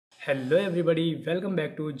Hello everybody, welcome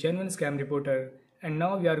back to Genuine Scam Reporter, and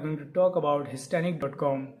now we are going to talk about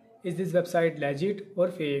Hispanic.com. Is this website legit or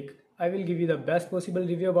fake? I will give you the best possible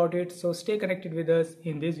review about it, so stay connected with us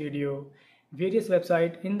in this video. Various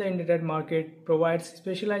websites in the internet market provides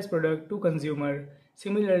specialized product to consumer.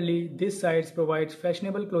 Similarly, this site provides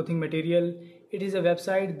fashionable clothing material. It is a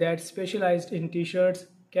website that specialized in t-shirts,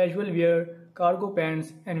 casual wear, cargo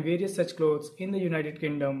pants, and various such clothes in the United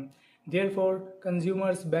Kingdom. Therefore,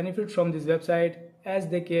 consumers benefit from this website as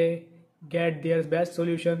they can get their best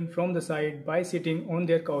solution from the site by sitting on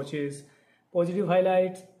their couches. Positive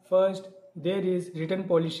highlights: first, there is written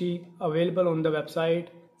policy available on the website.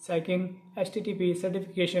 Second, HTTP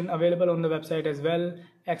certification available on the website as well.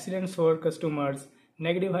 Excellent for customers.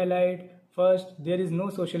 Negative highlight: first, there is no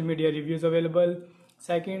social media reviews available.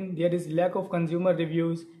 Second, there is lack of consumer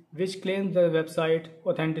reviews which claims the website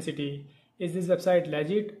authenticity. Is this website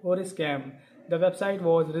legit or a scam? The website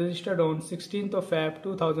was registered on 16th of Feb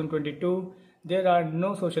 2022. There are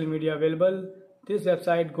no social media available. This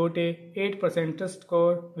website got a 8% trust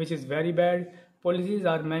score, which is very bad. Policies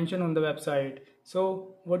are mentioned on the website.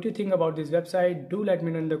 So what do you think about this website? Do let me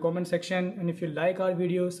know in the comment section, and if you like our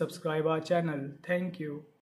video, subscribe our channel. Thank you.